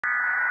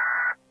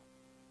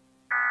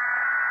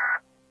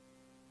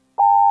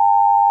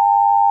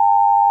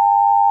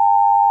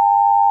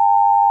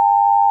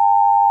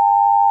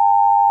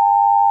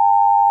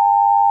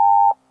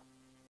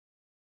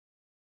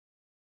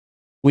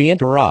We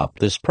interrupt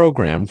this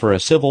program for a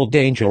civil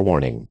danger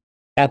warning.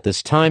 At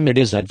this time it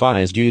is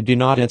advised you do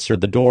not answer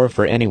the door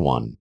for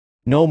anyone.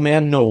 No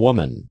man, no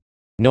woman.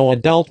 No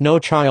adult, no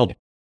child.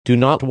 Do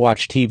not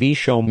watch TV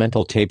show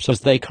mental tapes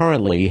as they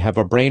currently have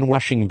a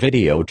brainwashing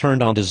video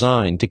turned on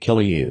designed to kill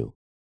you.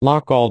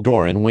 Lock all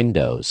door and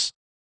windows.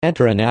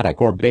 Enter an attic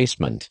or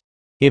basement.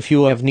 If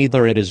you have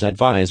neither, it is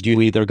advised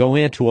you either go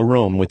into a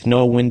room with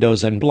no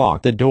windows and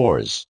block the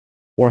doors,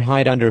 or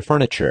hide under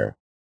furniture.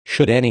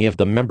 Should any of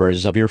the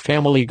members of your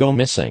family go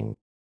missing,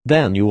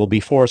 then you will be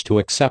forced to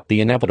accept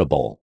the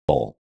inevitable.